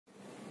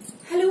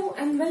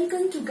Hello and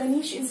welcome to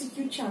Ganesh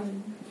Institute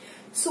channel.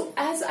 So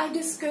as I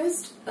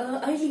discussed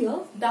earlier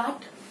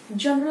that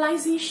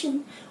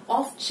generalization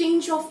of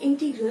change of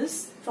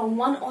integrals from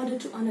one order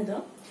to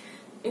another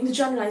in the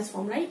generalized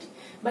form, right?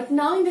 But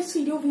now in this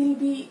video we will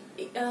be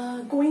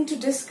going to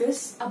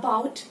discuss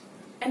about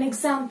an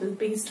example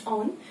based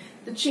on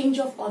the change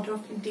of order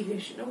of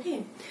integration.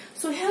 Okay,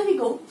 so here we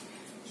go.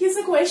 Here's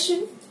a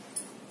question.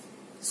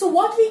 So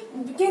what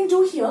we can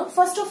do here,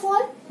 first of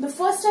all, the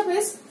first step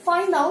is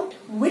find out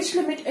which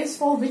limit is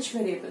for which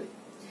variable.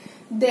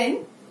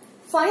 Then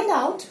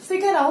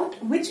figure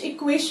out which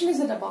equation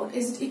is it about.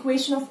 Is it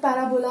equation of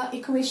parabola,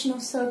 equation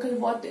of circle,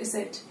 what is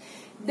it?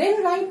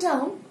 Then write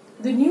down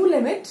the new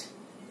limit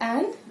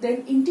and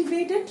then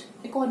integrate it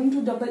according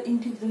to double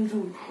integral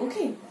rule.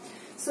 Okay,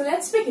 so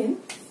let's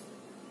begin.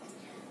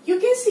 You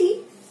can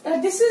see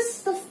that this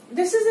is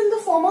in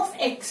the form of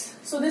x.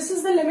 So this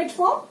is the limit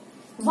for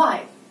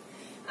y.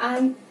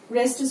 And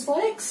rest is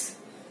for x.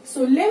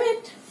 So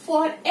limit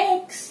for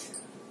x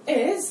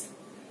is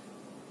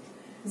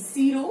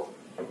 0,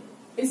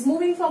 is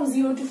moving from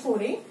 0 to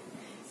 4a,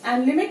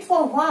 and limit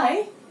for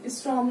y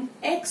is from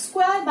x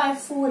square by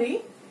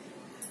 4a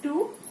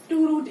to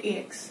 2 root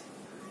ax.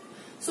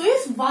 So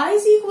if y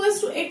is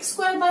equals to x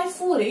square by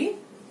 4a,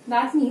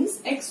 that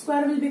means x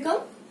square will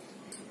become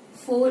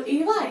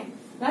 4ay,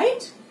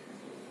 right?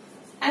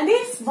 And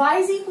if y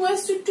is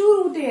equals to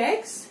 2 root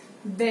ax,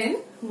 then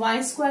y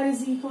square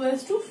is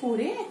equals to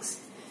 4ax.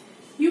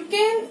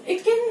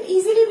 It can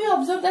easily be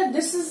observed that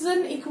this is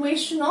an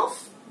equation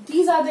of,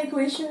 these are the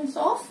equations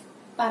of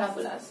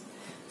parabolas.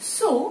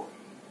 So,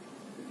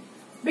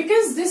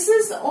 because this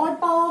is the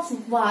odd power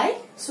of y,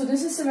 so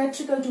this is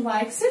symmetrical to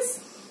y-axis.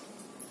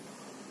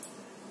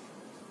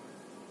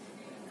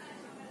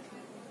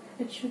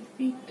 It should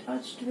be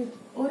touched with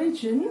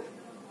origin.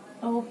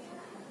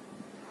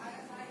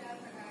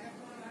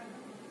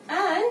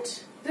 And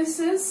this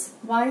is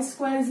y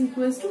square is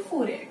equals to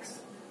 4x.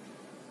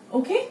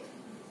 Okay?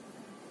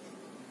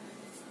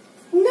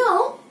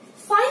 Now,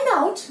 find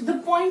out the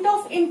point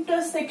of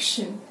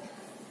intersection.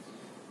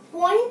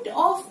 Point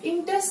of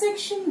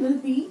intersection will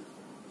be,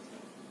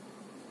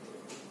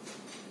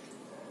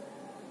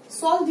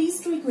 solve these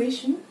two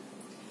equations.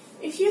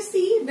 If you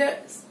see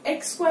that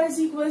x square is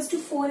equals to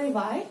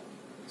 4ay,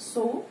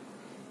 so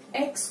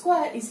x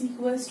square is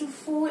equals to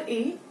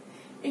 4a.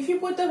 If you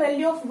put the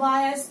value of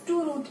y as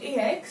 2 root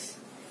ax,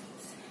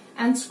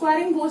 and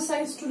squaring both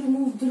sides to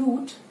remove the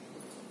root,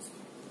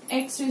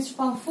 x raised to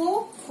power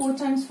 4, 4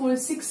 times 4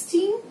 is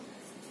 16,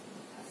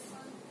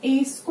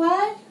 a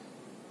squared,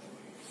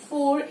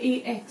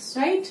 4ax,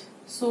 right?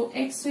 So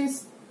x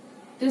raised,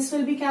 this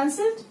will be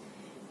cancelled,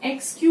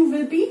 x cube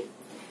will be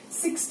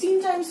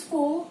 16 times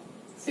 4,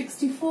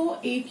 64,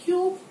 a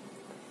cube,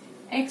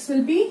 x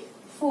will be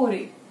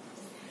 4a.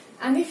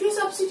 And if you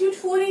substitute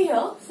 4a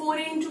here,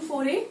 4a into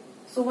 4a,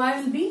 so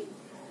y will be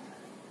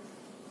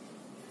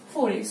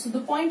 4a. So the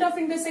point of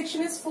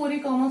intersection is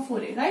 4a comma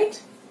 4a,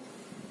 right?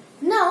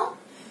 Now,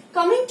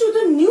 coming to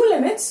the new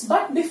limits,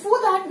 but before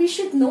that we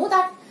should know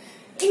that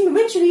in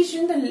which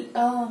region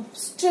the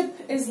strip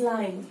is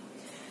lying.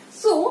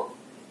 So,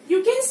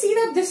 you can see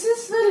that this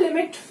is the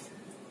limit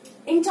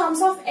in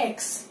terms of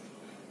x.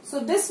 So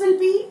this will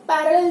be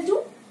parallel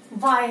to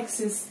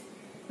y-axis,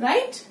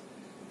 right?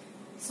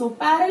 So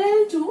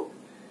parallel to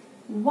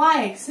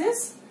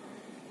y-axis,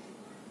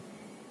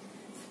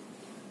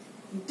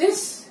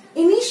 this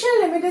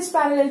initial limit is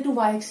parallel to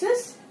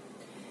y-axis.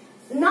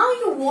 Now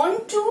you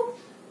want to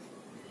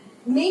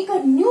make a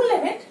new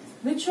limit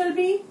which will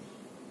be,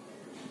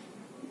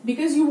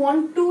 because you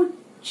want to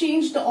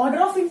change the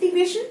order of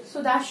integration,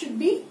 so that should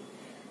be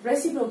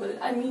reciprocal.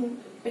 I mean,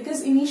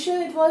 because initial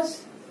it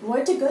was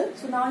vertical,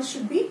 so now it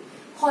should be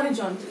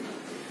horizontal.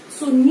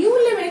 So new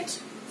limit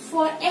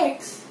for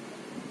x.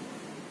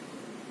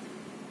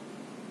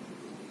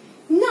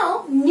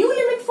 Now new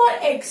limit for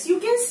x, you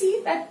can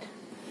see that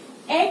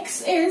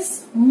x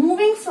is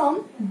moving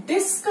from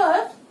this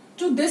curve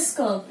to this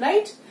curve,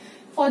 right?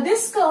 For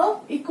this curve,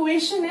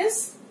 equation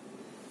is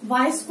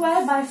y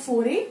square by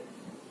 4a,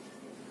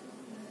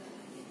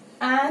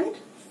 and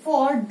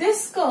for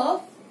this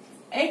curve,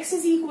 x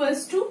is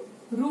equals to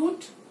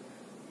root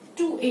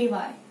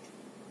 2ay.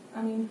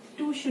 I mean,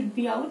 2 should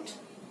be out.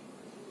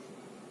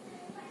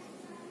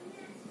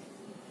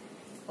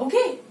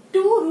 Okay,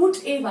 2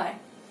 root ay.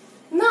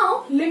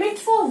 Now, limit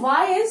for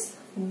y is,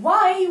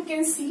 y you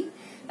can see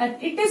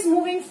that it is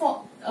moving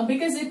for,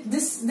 because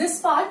this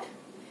part,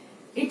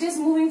 it is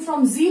moving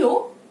from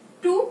 0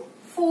 to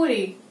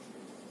 4a,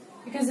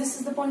 because this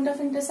is the point of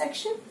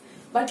intersection,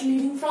 but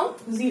leading from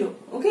 0.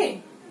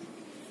 Okay.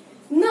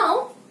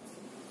 Now,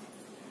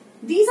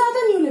 these are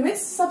the new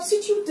limits.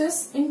 Substitute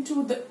this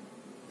into the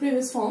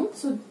previous form.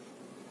 So,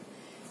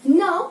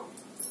 now,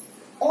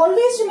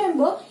 always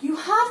remember, you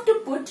have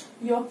to put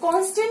your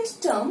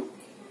constant term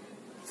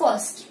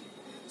first.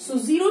 So,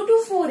 0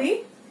 to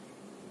 4a.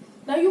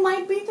 Now, you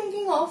might be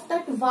thinking of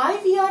that why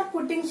we are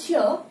putting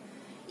here,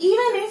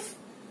 even if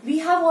we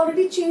have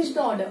already changed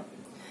the order.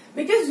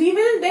 Because we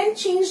will then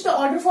change the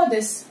order for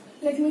this.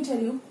 Let me tell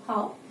you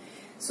how.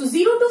 So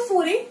 0 to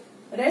 4a,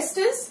 rest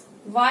is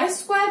y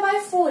square by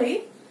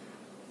 4a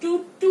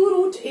to 2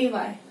 root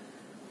ay.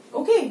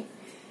 Okay.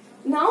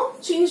 Now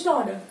change the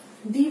order.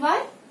 dy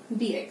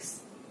dx.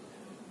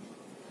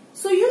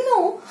 So you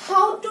know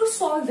how to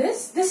solve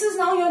this. This is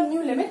now your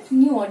new limit,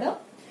 new order.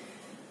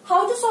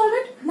 How to solve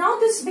it? Now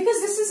this,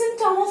 because this is in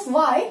terms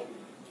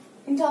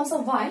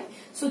of y,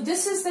 so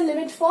this is the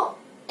limit for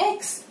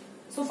x.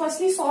 So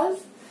firstly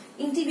solve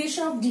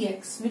integration of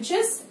dx, which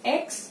is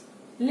x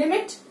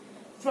limit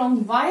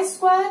from y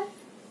square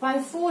by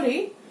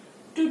 4a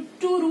to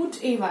 2 root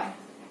ay.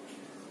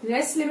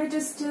 Rest limit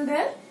is still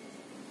there.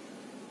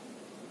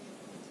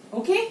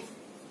 Okay.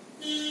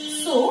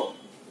 So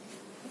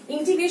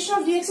integration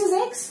of dx is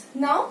x.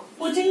 Now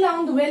putting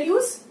down the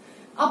values,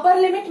 upper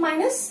limit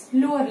minus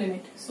lower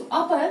limit. So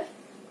upper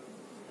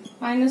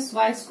minus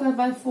y square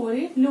by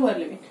 4a, lower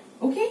limit.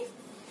 Okay.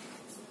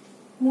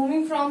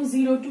 Moving from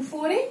 0 to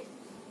 4a,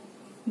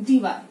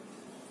 dy.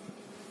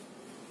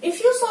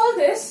 If you solve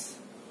this,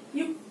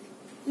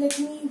 let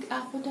me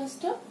have a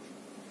tester.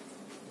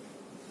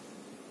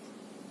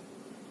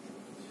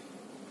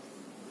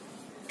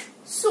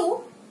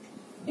 So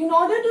in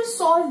order to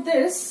solve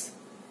this,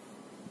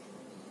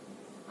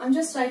 I'm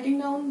just writing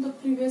down the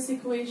previous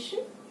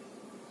equation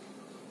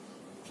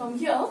from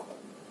here.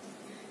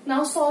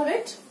 Now solve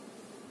it.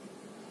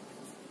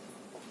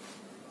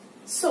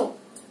 So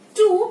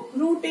 2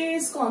 root a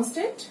is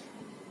constant.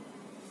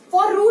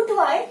 For root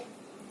y,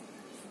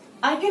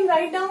 I can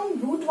write down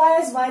root y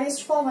as y raised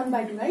to power 1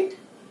 by 2, right?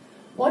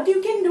 What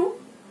you can do,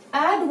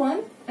 add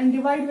 1 and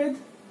divide with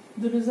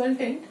the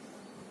resultant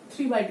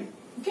 3 by 2.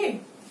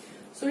 Okay.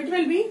 So it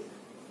will be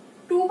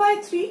 2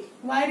 by 3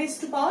 y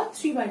raised to power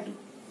 3 by 2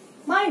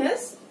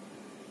 minus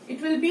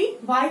it will be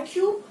y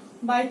cube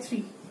by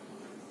 3.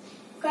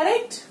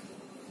 Correct?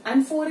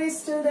 And 4a is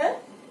still there.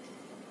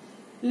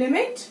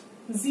 Limit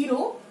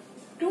 0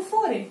 to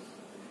 4a.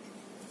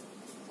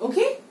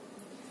 Okay?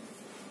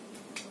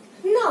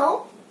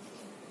 Now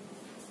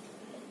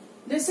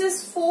this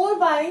is 4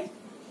 by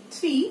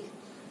 3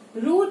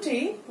 root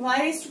a y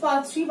raised to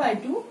power 3 by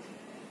 2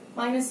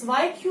 minus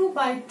y cube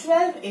by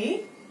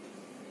 12a,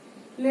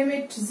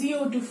 limit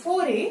 0 to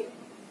 4a,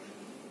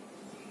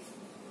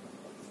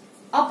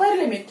 upper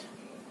limit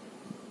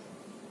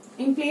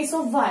in place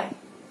of y.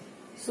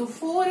 So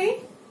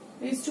 4a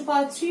raised to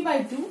power 3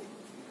 by 2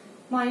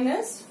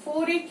 minus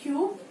 4a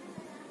cube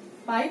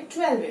by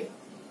 12a.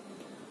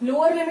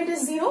 Lower limit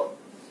is 0.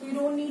 So you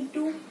don't need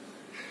to,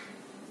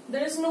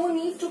 there is no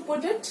need to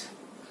put it.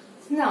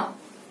 Now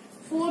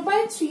 4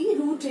 by 3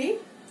 root a.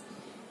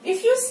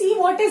 If you see,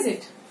 what is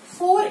it?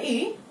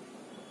 4a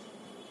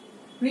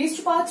raised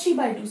to power 3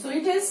 by 2. So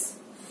it is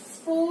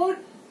 4a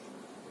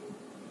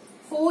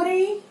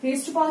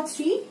raised to power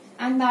 3,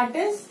 and that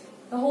is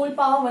the whole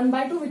power 1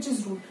 by 2, which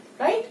is root,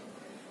 right?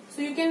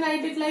 So you can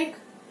write it like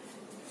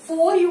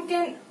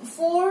 4a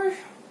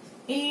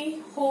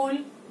whole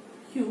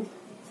cube,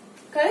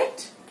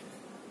 correct?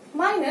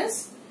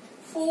 Minus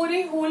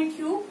 4a whole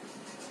cube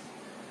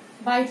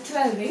by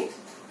 12a.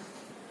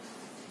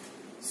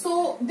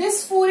 So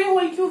this 4a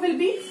whole cube will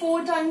be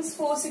 4 times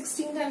 4,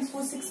 16 times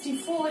 4,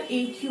 64,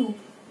 a cube,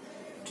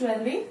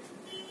 12a.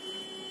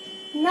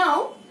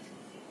 Now,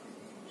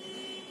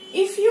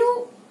 if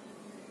you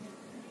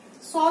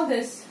solve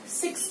this,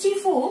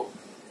 64,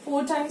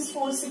 4 times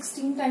 4,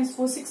 16 times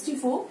 4,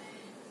 64,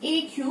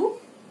 a cube,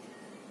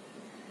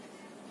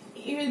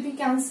 a will be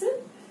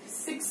cancelled,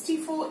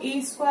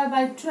 64a square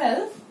by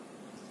 12.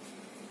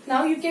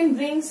 Now you can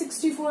bring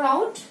 64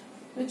 out,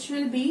 which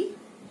will be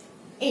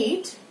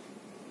 8.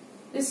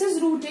 This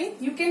is root a.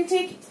 You can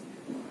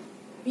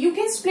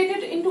split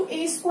it into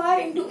a square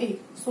into a.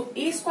 So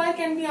a square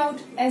can be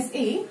out as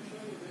a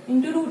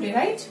into root a,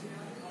 right?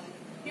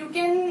 You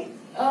can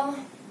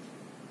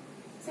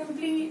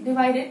simply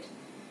divide it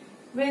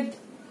with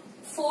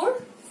 4.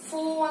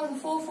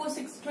 4,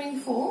 6,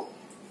 24.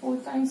 4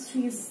 times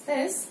 3 is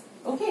this.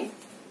 Okay.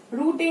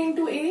 Root a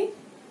into a.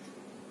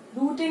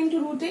 Root a into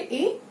root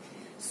a.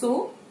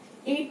 So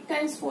 8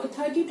 times 4,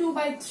 32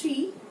 by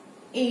 3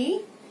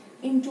 a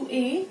into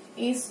a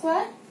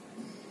square.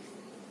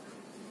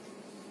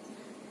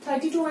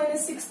 32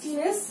 minus 16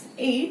 is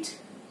 8.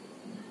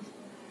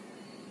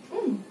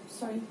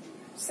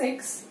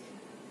 6.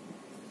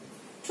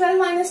 12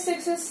 minus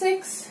 6 is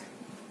 6.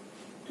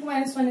 2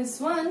 minus 1 is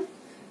 1.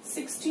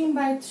 16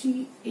 by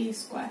 3 a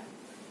square.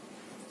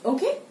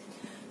 Okay.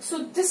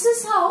 So this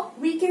is how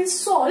we can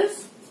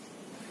solve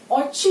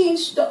or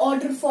change the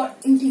order for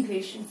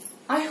integration.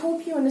 I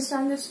hope you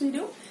understand this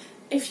video.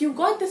 If you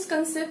got this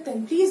concept,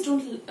 then please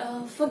don't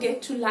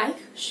forget to like,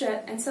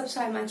 share and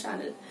subscribe my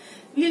channel.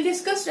 We'll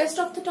discuss rest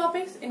of the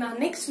topics in our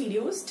next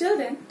videos. Till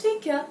then,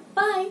 take care.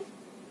 Bye.